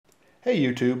Hey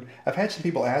YouTube, I've had some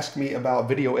people ask me about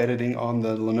video editing on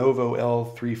the Lenovo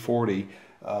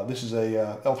L340. This is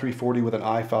a L340 with an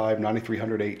i5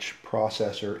 9300H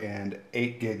processor and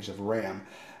 8 gigs of RAM.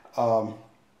 So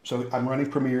I'm running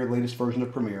Premiere, latest version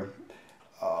of Premiere.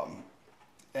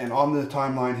 And on the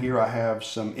timeline here I have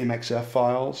some MXF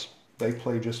files. They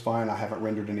play just fine. I haven't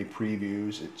rendered any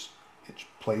previews. It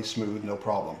plays smooth, no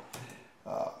problem.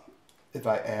 If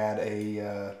I add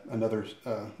another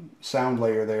sound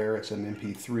layer there, it's an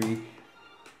MP3.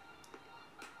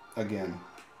 Again,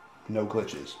 no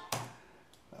glitches.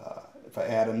 If I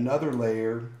add another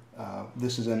layer,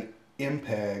 this is an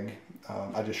MPEG.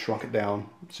 I just shrunk it down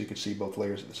so you can see both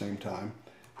layers at the same time.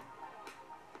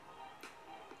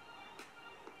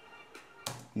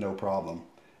 No problem.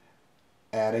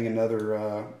 Adding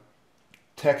another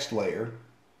text layer.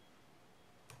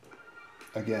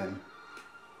 Again,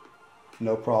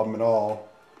 no problem at all.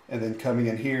 And then coming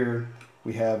in here,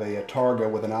 we have a Targa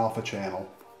with an alpha channel.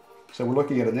 So we're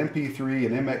looking at an MP3,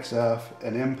 an MXF,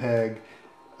 an MPEG,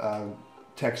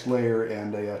 text layer,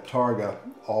 and a Targa,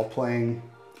 all playing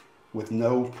with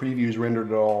no previews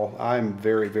rendered at all. I'm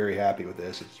very, very happy with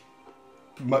this. It's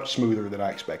much smoother than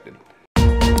I expected.